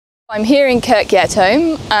I'm here in Kirkgate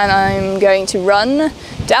and I'm going to run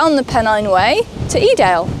down the Pennine Way to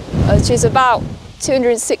Edale, which is about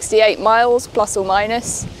 268 miles plus or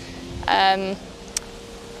minus.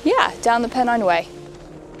 Yeah, down the Pennine Way.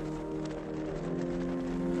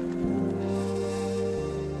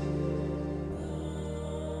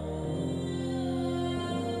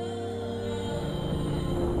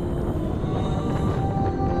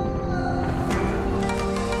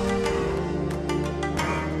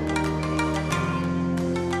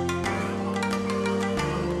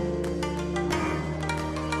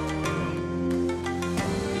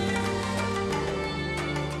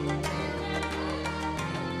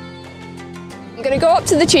 I'm going to go up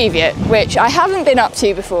to the Cheviot, which I haven't been up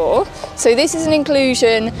to before. So this is an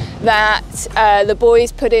inclusion that the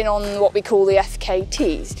boys put in on what we call the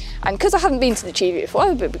FKTs. And because I haven't been to the Cheviot before,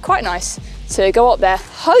 it would be quite nice to go up there,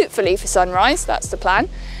 hopefully for sunrise, that's the plan.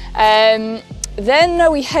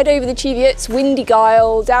 Then we head over the Cheviots, Windy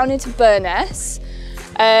Gyle, down into Burness.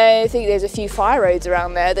 I think there's a few fire roads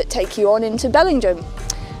around there that take you on into Bellingham.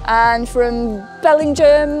 And from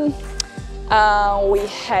Bellingham, we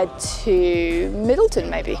head to Middleton,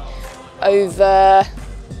 maybe, over,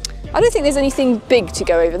 I don't think there's anything big to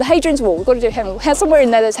go over. The Hadrian's Wall, we've got to do somewhere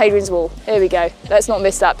in there there's Hadrian's Wall. Here we go, let's not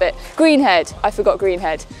miss that bit. Greenhead, I forgot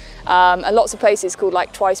Greenhead. And lots of places called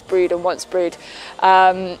like Twice Brewed and Once Brewed,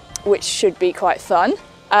 which should be quite fun.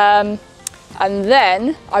 And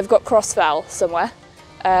then I've got Crossfell somewhere,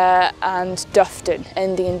 and Dufton,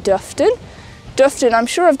 ending in Dufton. Dufton, I'm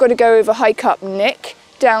sure I've got to go over Hike Up Nick,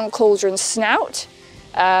 down Cauldron Snout,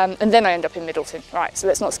 and then I end up in Middleton. Right, so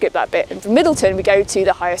let's not skip that bit. And from Middleton we go to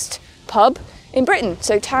the highest pub in Britain,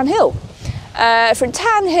 so Town Hill. From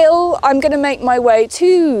Town Hill I'm going to make my way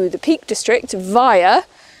to the Peak District via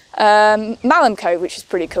Malham Cove, which is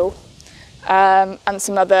pretty cool, and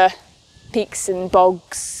some other peaks and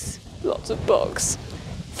bogs, lots of bogs,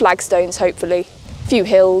 flagstones hopefully, a few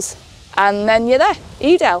hills, and then you're there,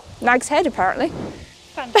 Edale, Nag's Head apparently.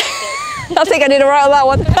 Fantastic. I think I did all right on that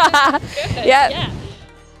one. Good. Yeah.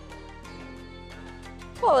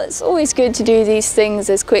 Well, it's always good to do these things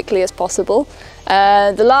as quickly as possible.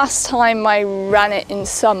 The last time I ran it in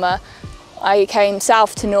summer, I came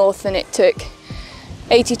south to north and it took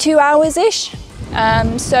 82 hours-ish.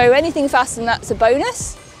 So anything faster than that's a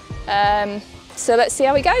bonus. So let's see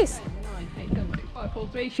how it goes. 5, 4,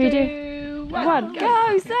 3, Should we 2, 1,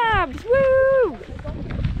 go Sabs! Woo!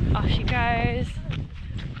 Off she goes.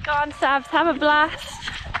 Go on, Sabs, have a blast.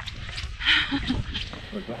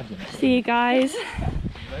 See you guys.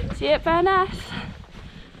 See you at Burness.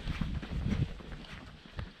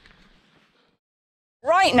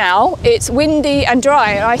 Right now it's windy and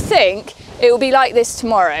dry and I think it will be like this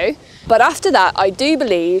tomorrow, but after that I do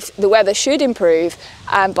believe the weather should improve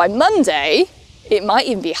and by Monday it might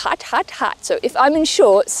even be hot, hot, hot. So if I'm in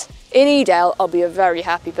shorts in Edale, I'll be a very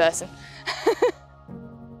happy person.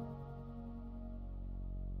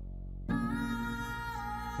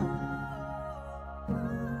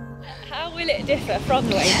 How will it differ from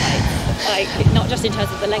the Wainwrights? Like, not just in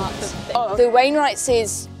terms of the length of things. The Wainwrights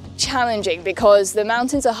is challenging because the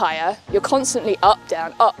mountains are higher, you're constantly up,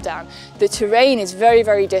 down, up, down. The terrain is very,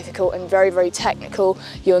 very difficult and very, very technical.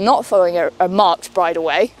 You're not following a marked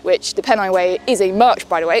bridleway, which the Pennine Way is a marked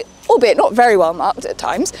bridleway, albeit not very well marked at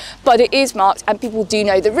times, but it is marked and people do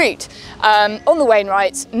know the route. On the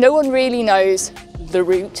Wainwrights, no one really knows the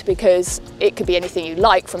route because it could be anything you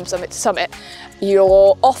like from summit to summit.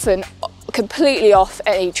 You're often completely off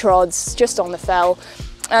any trods, just on the fell.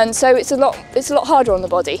 And so it's a lot harder on the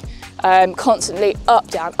body, constantly up,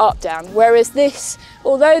 down. Whereas this,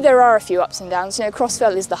 although there are a few ups and downs, you know,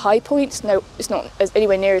 Crossfell is the high point. No, it's not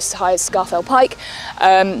anywhere near as high as Scarfell Pike,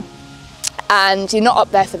 and you're not up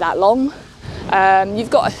there for that long. You've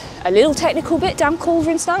got a little technical bit down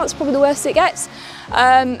Cauldron Snout, that's probably the worst it gets.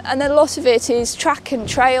 And then a lot of it is track and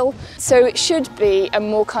trail, so it should be a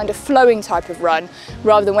more kind of flowing type of run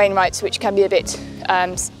rather than Wainwrights, which can be a bit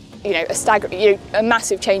you know, a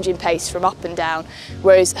massive change in pace from up and down,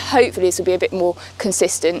 whereas hopefully this will be a bit more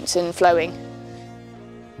consistent and flowing.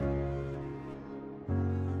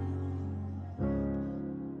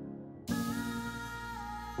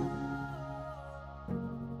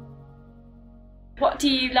 What do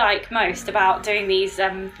you like most about doing these,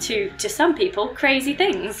 to some people, crazy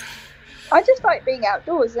things? I just like being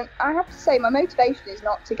outdoors, and I have to say my motivation is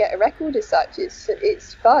not to get a record as such.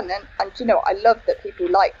 It's fun, and you know, I love that people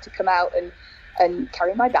like to come out and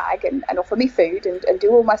carry my bag and offer me food and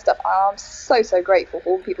do all my stuff. I'm so grateful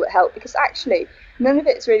for all the people that help, because actually none of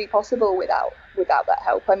it's really possible without that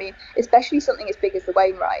help. I mean, especially something as big as the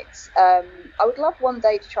Wainwrights. I would love one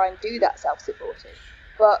day to try and do that self-supported.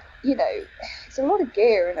 but you know, it's a lot of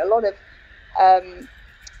gear and a lot of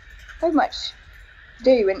so much to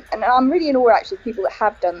do, and I'm really in awe actually of people that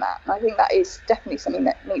have done that, and I think that is definitely something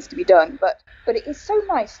that needs to be done. But it is so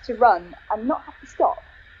nice to run and not have to stop.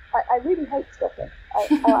 I really hate stopping.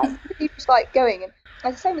 I really just like going,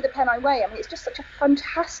 and the same with the Pennine Way. I mean, it's just such a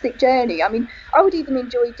fantastic journey. I mean, I would even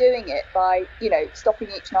enjoy doing it by, you know, stopping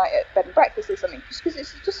each night at bed and breakfast or something, just because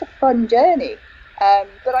it's just a fun journey.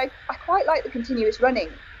 But I quite like the continuous running,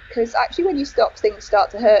 because actually when you stop, things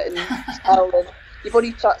start to hurt and swell, and your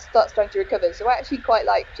body starts trying to recover. So I actually quite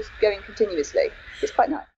like just going continuously. It's quite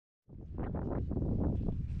nice.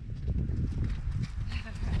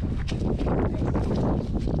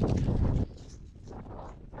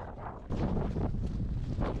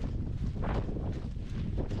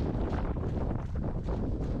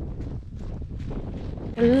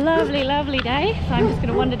 A lovely, lovely day. So I'm just going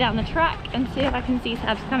to wander down the track and see if I can see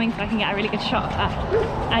Seb's coming, so I can get a really good shot of her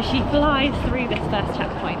as she flies through this first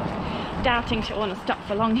checkpoint. Doubting she'll want to stop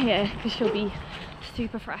for long here because she'll be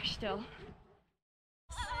super fresh still.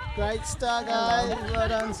 Great start, guys. Well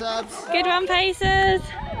done, Sebs. Good one, Pacers.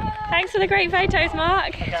 Thanks for the great photos,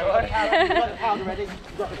 Mark.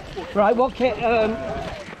 Right, what kit? Do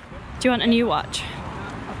you want a new watch?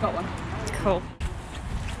 I've got one. Cool.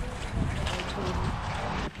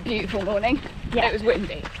 Beautiful morning. Yeah. It was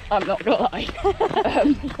windy, I'm not gonna lie.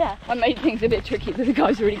 Yeah. I made things a bit tricky because the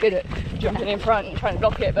guys are really good at jumping in front and trying to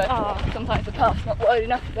block it, but sometimes the path's not wide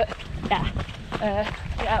enough. But yeah,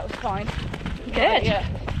 it was fine. Good.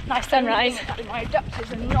 Nice sunrise. My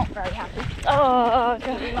adductors are not very happy. Oh,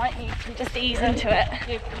 So we might need to just ease into it.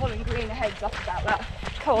 give Colin Green a heads up about that.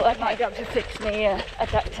 Cool. I Okay. might be able to fix me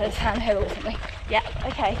Adductors. handhill or something. Yeah.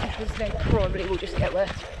 Okay. Because they probably will just get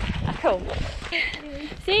worse. Cool.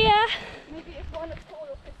 See ya. Maybe if one at 4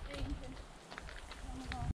 or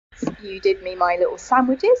 15. You did me my little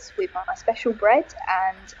sandwiches with my special bread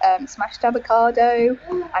and smashed avocado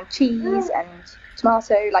and cheese and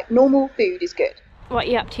tomato. Like, normal food is good. What are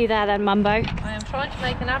you up to there then, Mumbo? I am trying to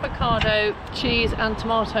make an avocado, cheese and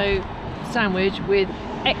tomato sandwich with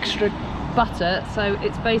extra butter, so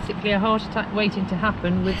it's basically a heart attack waiting to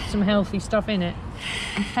happen with some healthy stuff in it.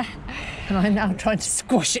 And I'm now trying to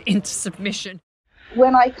squash it into submission.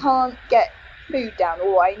 When I can't get food down,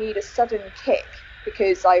 or I need a sudden kick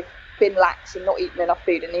because I've been lax and not eaten enough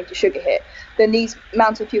food and need a sugar hit, then these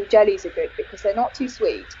Mountain Fuel jellies are good because they're not too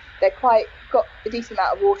sweet. They're got a decent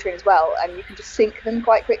amount of water in as well, and you can just sink them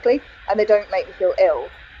quite quickly, and they don't make me feel ill.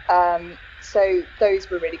 So those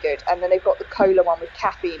were really good. And then they've got the cola one with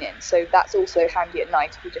caffeine in, so that's also handy at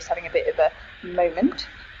night if you're just having a bit of a moment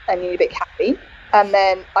and you need a bit of caffeine. And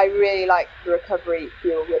then I really like the recovery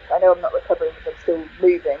fuel, which I know I'm not recovering because I'm still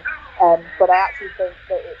moving, but I actually think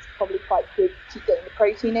that it's probably quite good to keep getting the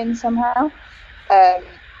protein in somehow.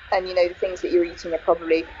 And you know, the things that you're eating you're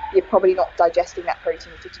probably not digesting that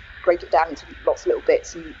protein to break it down into lots of little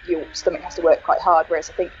bits, and your stomach has to work quite hard. Whereas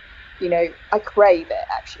I think, you know, I crave it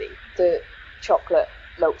actually. The chocolate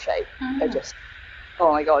milkshake are just,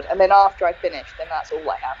 oh my god. And then after I finish, then that's all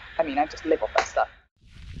I have. I mean, I just live off that stuff.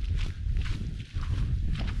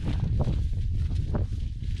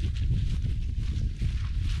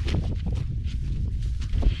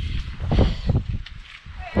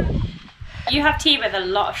 You have tea with a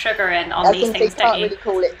lot of sugar in on these things, they can't don't you? really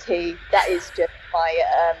call it tea. That is just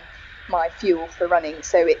my fuel for running.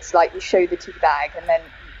 So it's like you show the tea bag, and then,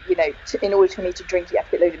 you know, in order for me to drink, you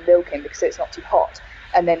have to get a load of milk in because it's not too hot,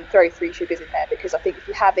 and then throw 3 sugars in there, because I think if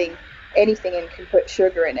you're having anything in can put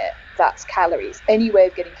sugar in it, that's calories. Any way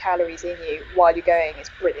of getting calories in you while you're going is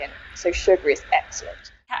brilliant. So sugar is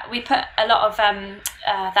excellent. We put a lot of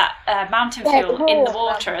that mountain fuel in the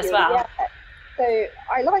water as well. Yeah. So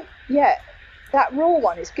I like, that raw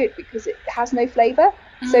one is good because it has no flavour.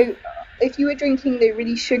 So if you were drinking the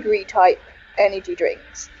really sugary type energy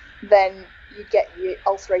drinks, then you'd get your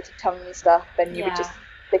ulcerated tongue and stuff, and you would just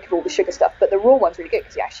think of all the sugar stuff. But the raw one's really good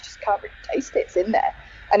because you actually just can't really taste it. It's in there.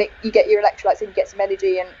 And you get your electrolytes in, you get some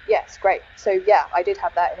energy, and it's great. So I did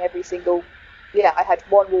have that in every single, I had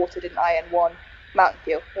 1 water, didn't I, and 1 Mountain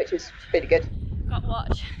Fuel, which is really good. Got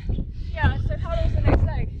watch. Yeah, so how long's the next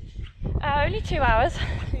leg? Only 2 hours.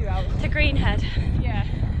 2 hours. To Greenhead. Yeah.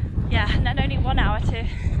 Yeah, and then only 1 hour to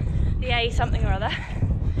the A something or other.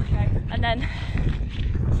 Okay. And then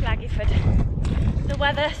Slaggyford. The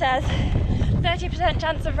weather says 30%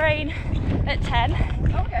 chance of rain at 10.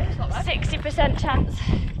 Okay, that's not bad. 60% chance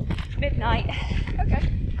midnight. Okay.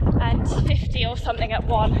 And 50 or something at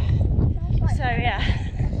 1. So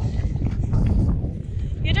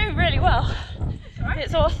you're doing really well. Right.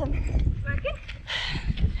 It's awesome. Working.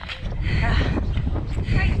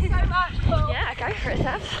 Thank you so much, Paul. Yeah, go for it,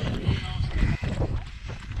 Seb.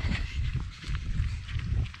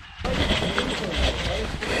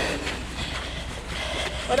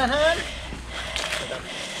 Well done, Helen.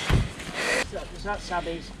 That's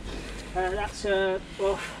Sabby's. That's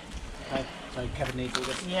well. Okay, so Kevin needs all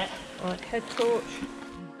this. Yeah. Right, head torch.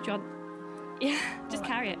 John. Yeah, just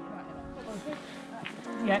carry it.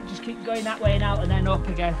 Yeah, just keep going that way and out, and then up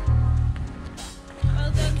again.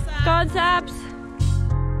 Well done, Sab. Go on, Sabs.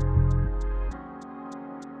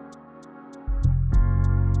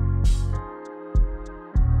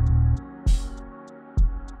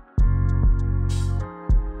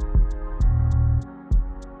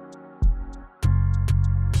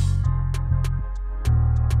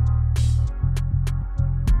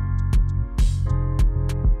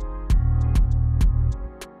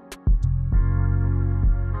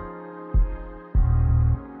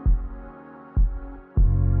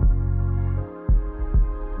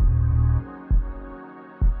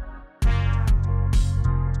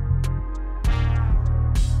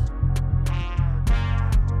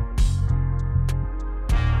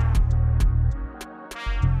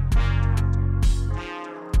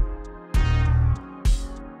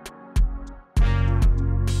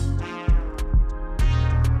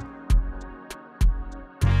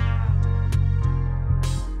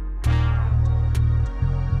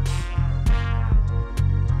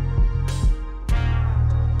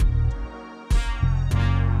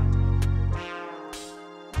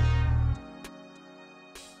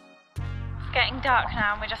 Getting dark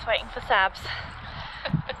now and we're just waiting for Sabs.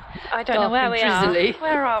 I don't know where we are.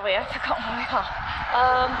 Where are we? I forgot where we are.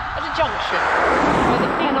 At a junction where the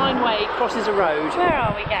Pennine way crosses a road. Where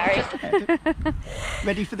are we, Gary?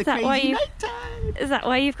 Ready for the crazy night time. Is that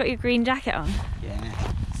why you've got your green jacket on?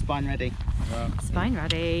 Yeah, spine ready. Spine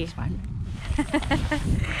ready. Spine.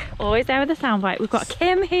 Always there with a soundbite. We've got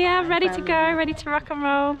Kim here, ready to go, ready to rock and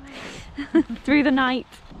roll through the night.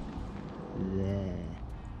 Yeah.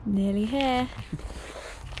 Nearly here.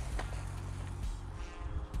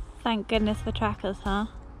 Thank goodness for trackers, huh?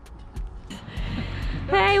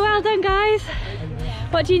 Hey, well done, guys.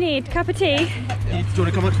 What do you need? Cup of tea? Do you want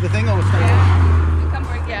to come up to the thing or stay? Come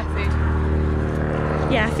bring food.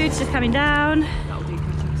 Yeah, food's just coming down.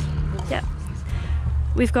 Yep.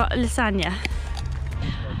 We've got lasagna.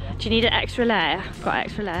 Do you need an extra layer? I've got an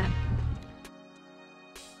extra layer.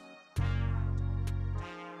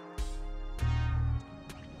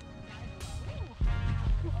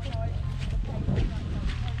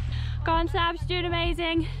 Go on, Sabs, you're doing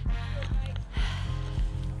amazing.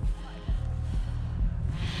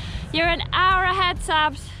 You're an hour ahead,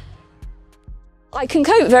 Sabs. I can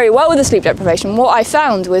cope very well with the sleep deprivation. What I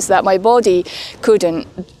found was that my body couldn't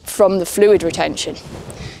from the fluid retention.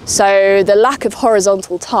 So the lack of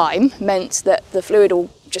horizontal time meant that the fluid all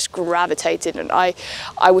just gravitated, and I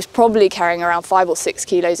was probably carrying around 5 or 6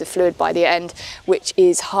 kilos of fluid by the end, which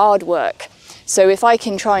is hard work. So if I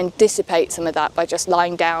can try and dissipate some of that by just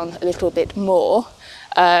lying down a little bit more,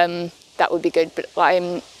 that would be good. But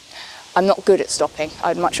I'm not good at stopping.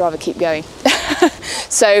 I'd much rather keep going.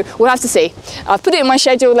 So we'll have to see. I've put it in my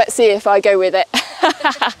schedule. Let's see if I go with it.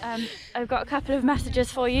 I've got a couple of messages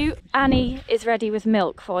for you. Annie is ready with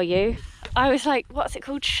milk for you. I was like, what's it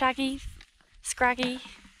called? Shaggy? Scraggy?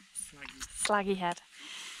 Slaggy head.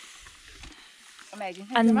 Amazing.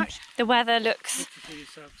 Thank And you so much. the weather looks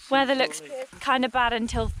kind of bad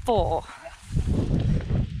until 4. Thank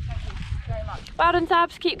you very much. Well done,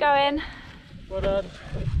 Sabs. Keep going. Well done.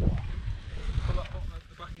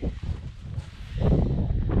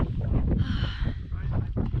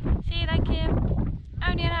 See you then, Kim.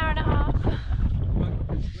 Only an hour and a half.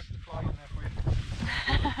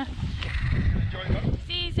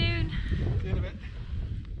 See you soon. See you in a bit.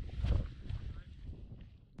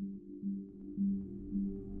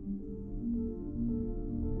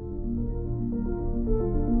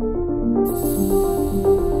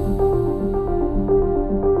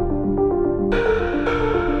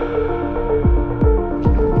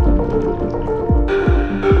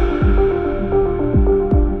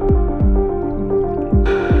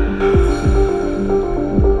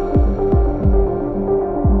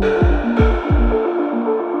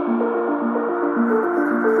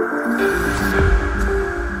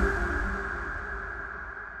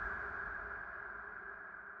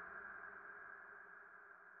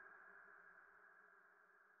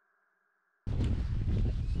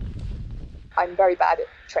 I'm very bad at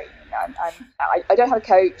training. I don't have a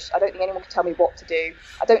coach. I don't think anyone can tell me what to do.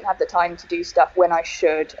 I don't have the time to do stuff when I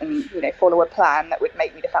should, and follow a plan that would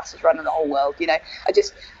make me the fastest runner in the whole world. I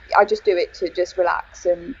just do it to just relax,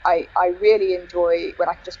 and I really enjoy when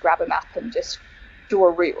I can just grab a map and just draw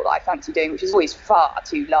a reel that I fancy doing, which is always far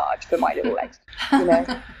too large for my little legs, you know.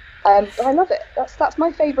 But I love it. That's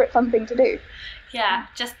my favourite fun thing to do. Yeah,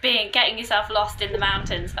 just getting yourself lost in the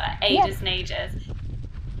mountains for ages and ages.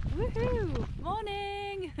 Woohoo!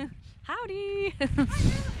 Morning! Howdy!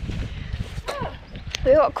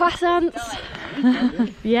 We got croissants.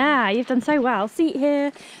 Yeah, you've done so well. Seat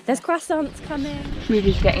here. There's croissants coming.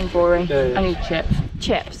 Movie's getting boring. I need chips.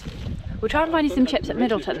 Chips. We'll try and find you some chips at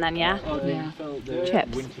Middleton then, yeah? Yeah.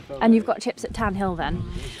 Chips. And you've got chips at Town Hill then.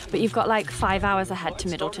 But you've got like 5 hours ahead to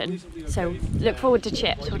Middleton. So look forward to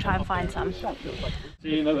chips. We'll try and find some.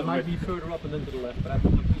 It might be further up and then to the left, but I'm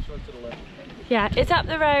pretty sure to the left. Yeah, it's up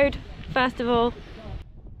the road, first of all.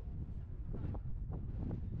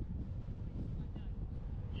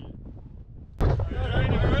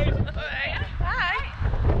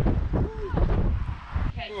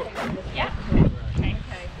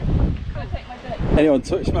 Anyone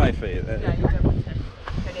touch my feet? No, you don't want to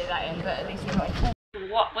put that in, but at least you're not in.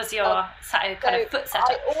 What was your kind of foot setup?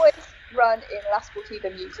 I always run in La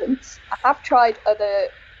Sportiva Mutants. I have tried other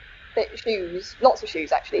shoes, lots of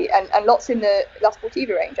shoes actually, and lots in the La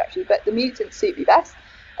Sportiva range actually, but the Mutants suit me best.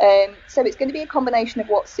 So it's going to be a combination of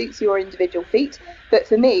what suits your individual feet. But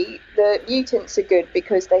for me, the Mutants are good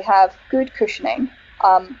because they have good cushioning.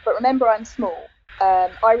 But remember, I'm small.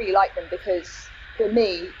 I really like them because for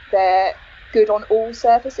me, they're good on all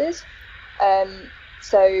surfaces.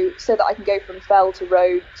 So that I can go from fell to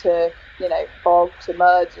road to, you know, bog to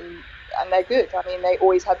mud, and they're good. I mean, they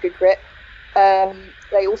always have good grip.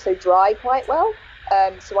 They also dry quite well.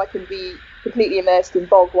 So I can be completely immersed in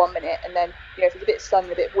bog 1 minute, and then, you know, if there's a bit of sun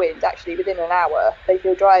and a bit of wind, actually within an hour they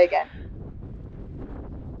feel dry again.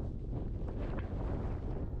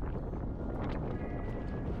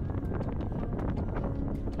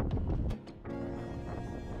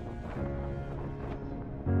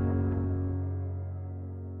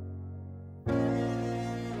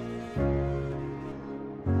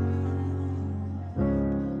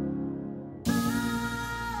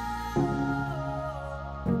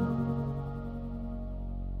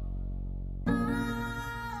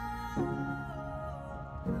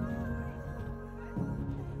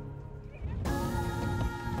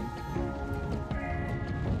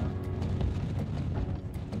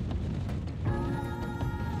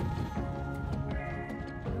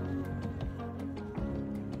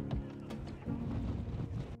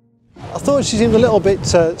 I thought she seemed a little bit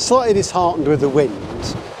slightly disheartened with the wind.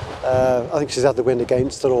 I think she's had the wind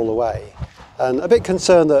against her all the way, and a bit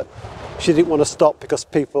concerned that she didn't want to stop because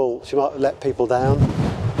she might let people down.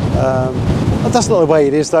 But that's not the way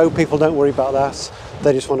it is though. People don't worry about that.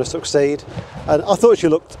 They just want to succeed. And I thought she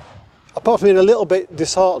looked, apart from being a little bit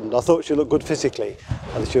disheartened, I thought she looked good physically,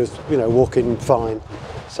 and she was, you know, walking fine.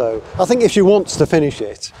 So I think if she wants to finish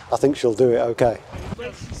it, I think she'll do it okay.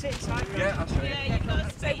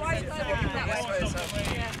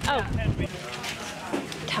 Oh.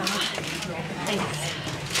 Tara. Thanks.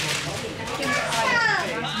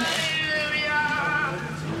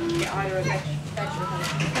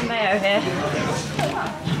 Some mayo here.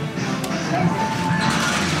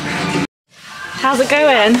 How's it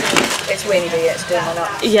going? It's windy, it's doing a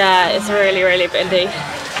lot. Yeah, it's really, really windy.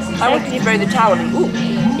 I wanted to throw the towel in. Ooh.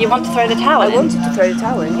 You want to throw the towel in? I wanted to throw the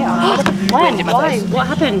towel in, yeah. When? Why? What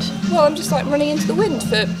happened? Well, I'm just like running into the wind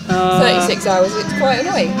for 36 hours. It's quite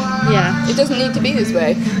annoying. Yeah. It doesn't need to be this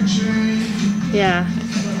way. Yeah.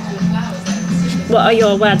 What are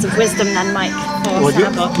your words of wisdom then, Mike? Well, you're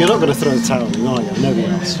not going to throw the towel in, are you? Nobody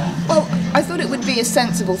else. Well, I thought it would be a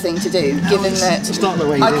sensible thing to do, given that It's not the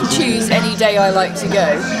way it I is, can choose any day I like to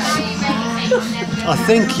go. I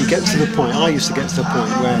think you get to the point, I used to get to the point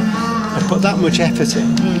where I put that much effort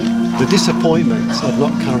in, the disappointment of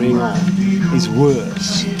not carrying on is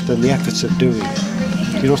worse than the efforts of doing it.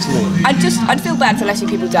 You know what I mean? I'd feel bad for letting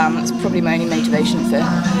people down. That's probably my only motivation for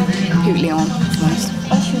pootling on, to be honest.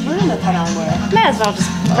 May as well just...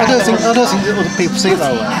 I don't think other people see it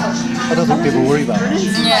that way. I don't think people worry about it.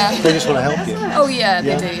 Yeah. They just want to help you. Oh yeah,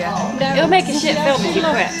 they do, yeah. It'll make a shit film if you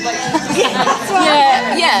quit.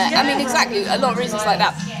 Yeah, I mean, exactly. A lot of reasons like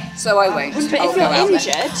that. So I won't. But if you're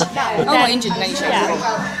injured... I'm not injured in any shape at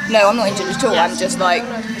all. No, I'm not injured at all. I'm just like,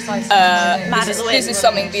 this is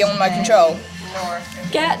something beyond my control.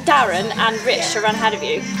 Get Darren and Rich to run ahead of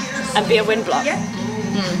you and be a wind block. Yeah.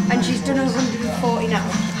 And she's done 140 now.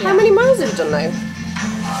 How many miles have you done now?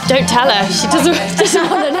 Don't tell her, she doesn't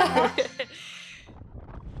want to know.